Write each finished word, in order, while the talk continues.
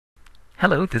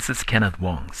Hello, this is Kenneth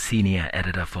Wong, Senior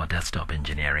Editor for Desktop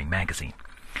Engineering Magazine.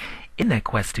 In their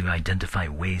quest to identify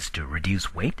ways to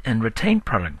reduce weight and retain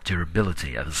product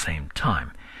durability at the same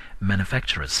time,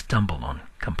 manufacturers stumble on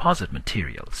composite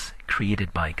materials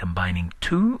created by combining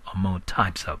two or more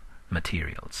types of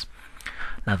materials.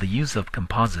 Now, the use of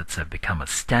composites have become a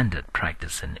standard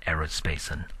practice in aerospace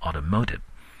and automotive,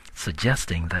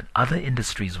 suggesting that other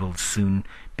industries will soon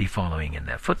be following in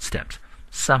their footsteps.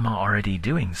 Some are already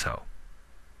doing so.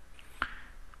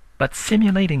 But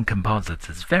simulating composites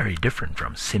is very different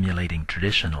from simulating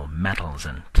traditional metals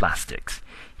and plastics.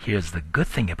 Here's the good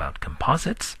thing about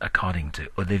composites, according to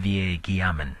Olivier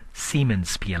Guillaumin,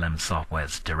 Siemens PLM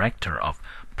Software's Director of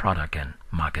Product and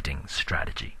Marketing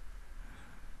Strategy.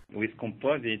 With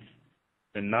composites,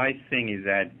 the nice thing is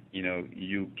that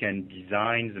you can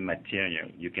design the material.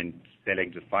 You can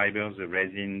select the fibers, the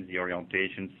resins, the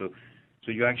orientation. So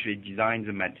you actually design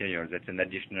the material. That's an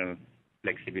additional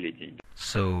flexibility.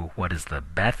 So what is the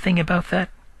bad thing about that?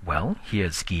 Well,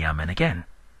 here's Guillaumin again.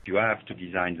 You have to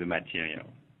design the material.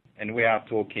 And we are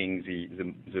talking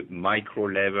the micro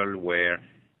level where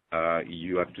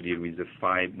you have to deal with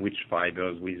which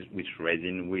fibers, which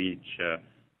resin, which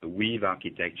weave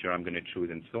architecture I'm going to choose,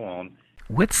 and so on.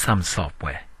 With some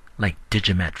software, like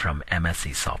Digimat from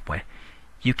MSC Software,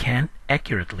 you can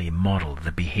accurately model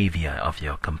the behavior of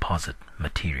your composite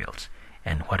materials.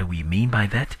 And what do we mean by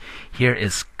that? Here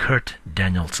is Kurt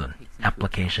Danielson,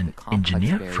 application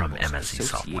engineer from MSC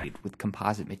Software. Associated with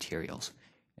composite materials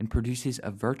and produces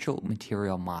a virtual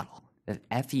material model that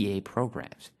FEA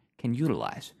programs can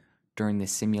utilize during the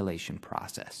simulation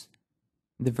process.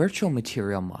 The virtual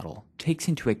material model takes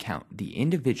into account the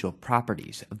individual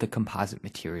properties of the composite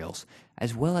materials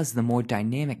as well as the more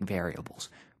dynamic variables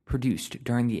produced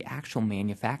during the actual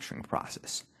manufacturing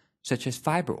process, such as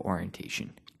fiber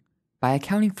orientation. By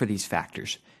accounting for these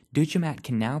factors, Digimat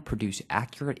can now produce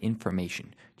accurate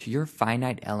information to your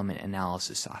finite element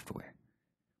analysis software.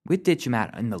 With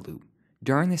Digimat in the loop,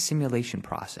 during the simulation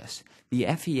process, the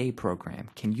FEA program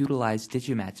can utilize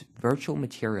Digimat's virtual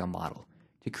material model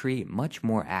to create much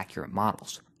more accurate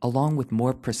models, along with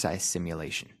more precise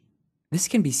simulation. This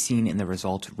can be seen in the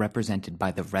results represented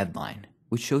by the red line,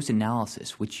 which shows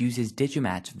analysis which uses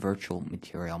Digimat's virtual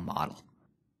material model.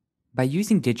 By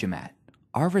using Digimat,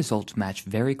 our results match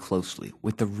very closely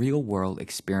with the real-world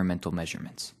experimental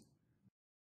measurements.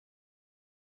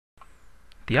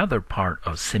 The other part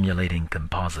of simulating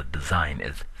composite design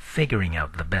is figuring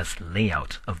out the best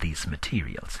layout of these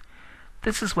materials.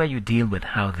 This is where you deal with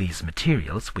how these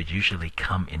materials, which usually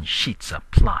come in sheets or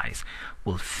plies,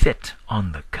 will fit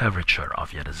on the curvature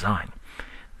of your design.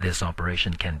 This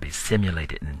operation can be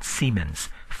simulated in Siemens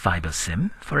FiberSim,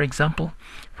 for example,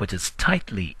 which is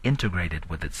tightly integrated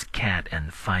with its CAD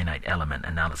and finite element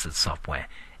analysis software,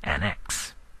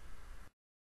 NX.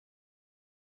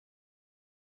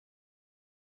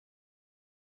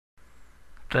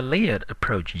 The layered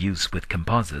approach used with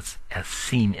composites, as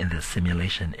seen in the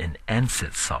simulation in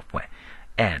ANSYS software,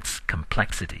 adds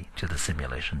complexity to the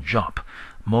simulation job.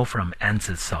 More from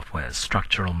ANSYS Software's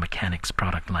Structural Mechanics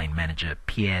Product Line Manager,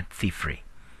 Pierre Thieffry.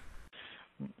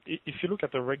 If you look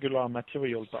at a regular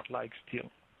material part like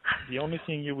steel, the only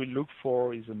thing you will look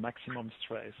for is a maximum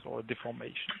stress or a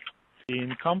deformation.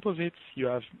 In composites, you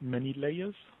have many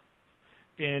layers,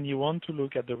 and you want to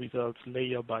look at the results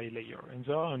layer by layer. And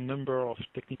there are a number of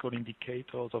technical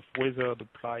indicators of whether the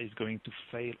ply is going to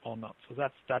fail or not. So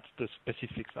that's the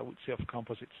specifics, I would say, of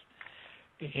composites.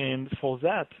 And for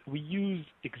that, we use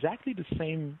exactly the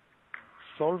same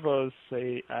solvers,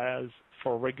 say, as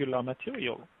for regular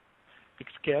material,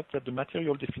 except that the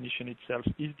material definition itself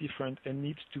is different and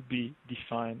needs to be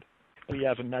defined. We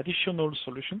have an additional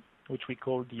solution, which we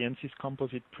call the ANSYS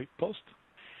Composite Pre-Post,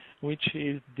 which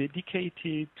is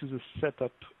dedicated to the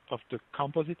setup of the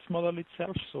composites model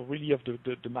itself, so really of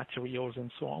the materials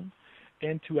and so on,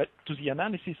 and to the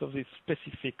analysis of the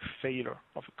specific failure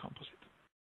of a composite.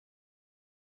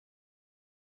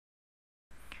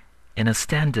 In a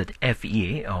standard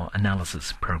FEA or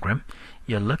analysis program,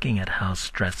 you're looking at how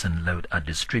stress and load are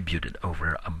distributed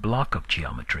over a block of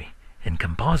geometry. In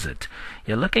composite,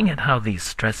 you're looking at how these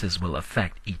stresses will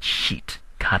affect each sheet,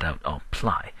 cutout, or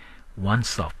ply. One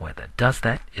software that does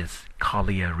that is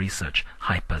Collier Research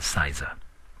Hypersizer.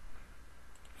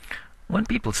 When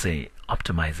people say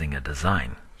optimizing a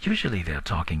design, usually they're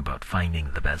talking about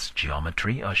finding the best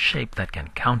geometry or shape that can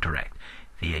counteract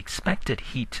the expected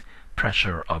heat,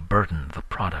 pressure, or burden the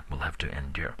product will have to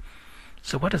endure.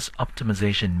 So what does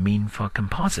optimization mean for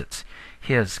composites?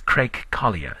 Here's Craig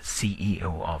Collier,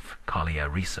 CEO of Collier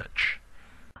Research.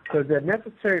 So the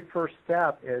necessary first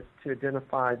step is to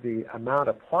identify the amount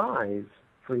of plies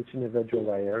for each individual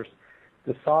layers.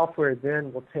 The software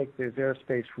then will take those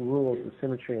aerospace rules of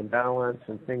symmetry and balance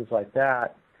and things like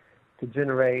that to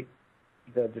generate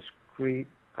the discrete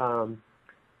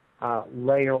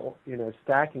layer,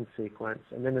 stacking sequence,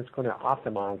 and then it's going to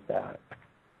optimize that.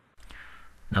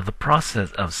 Now, the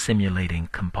process of simulating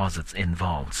composites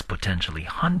involves potentially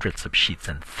hundreds of sheets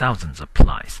and thousands of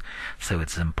plies, so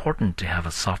it's important to have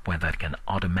a software that can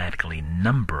automatically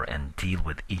number and deal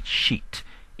with each sheet,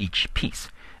 each piece,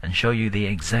 and show you the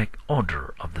exact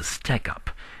order of the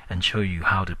stack-up, and show you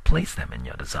how to place them in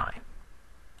your design.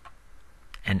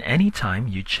 And any time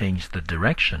you change the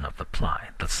direction of the ply,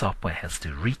 the software has to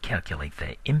recalculate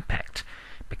their impact,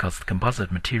 because the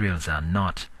composite materials are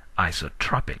not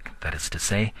isotropic, that is to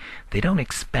say, they don't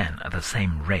expand at the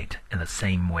same rate in the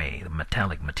same way the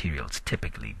metallic materials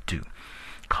typically do.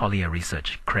 Collier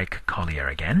research, Craig Collier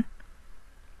again.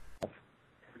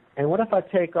 And what if I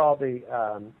take all the,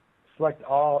 select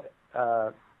all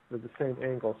with the same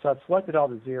angle? So I've selected all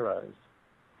the zeros.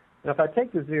 Now if I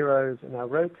take the zeros and I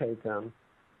rotate them,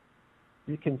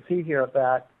 you can see here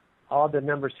that all the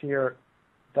numbers here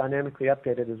dynamically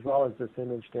updated as well as this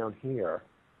image down here.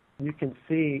 You can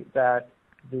see that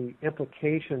the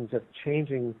implications of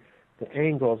changing the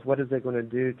angles, what is it going to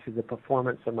do to the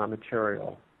performance of my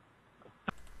material?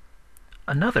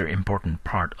 Another important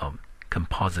part of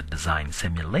composite design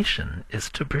simulation is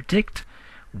to predict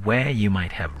where you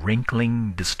might have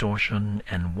wrinkling, distortion,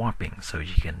 and warping so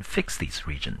you can fix these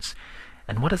regions.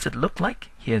 And what does it look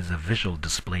like? Here's a visual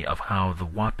display of how the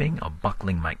warping or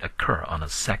buckling might occur on a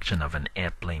section of an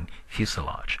airplane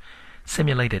fuselage,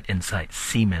 simulated inside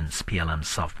Siemens PLM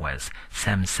Software's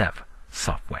SAMSEV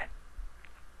software.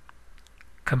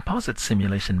 Composite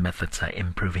simulation methods are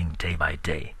improving day by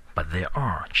day, but there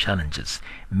are challenges,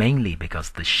 mainly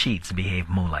because the sheets behave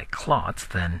more like cloths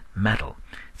than metal.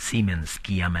 Siemens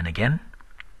Guillermin again.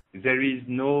 There is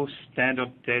no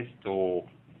standard test or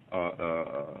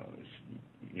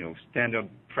standard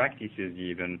practices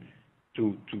even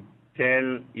to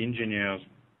tell engineers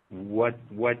what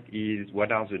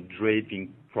are the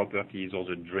draping properties or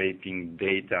the draping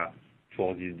data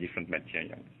for these different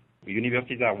materials.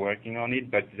 Universities are working on it,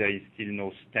 but there is still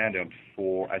no standard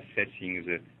for assessing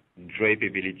the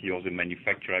drapeability or the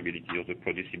manufacturability or the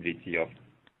producibility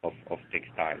of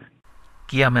textiles.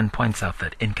 Guillermin points out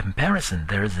that in comparison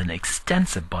there is an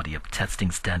extensive body of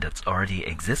testing standards already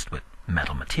exist with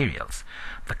metal materials.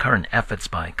 The current efforts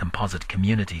by composite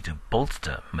community to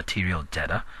bolster material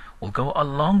data will go a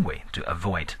long way to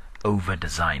avoid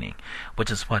over-designing,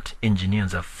 which is what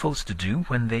engineers are forced to do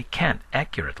when they can't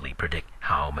accurately predict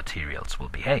how materials will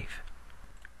behave.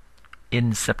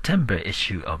 In September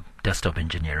issue of Desktop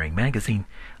Engineering magazine,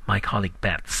 my colleague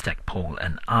Beth Stackpole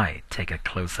and I take a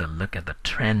closer look at the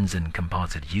trends in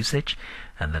composite usage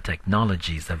and the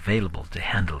technologies available to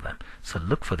handle them. So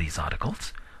look for these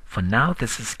articles. For now,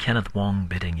 this is Kenneth Wong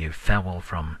bidding you farewell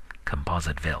from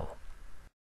Compositeville.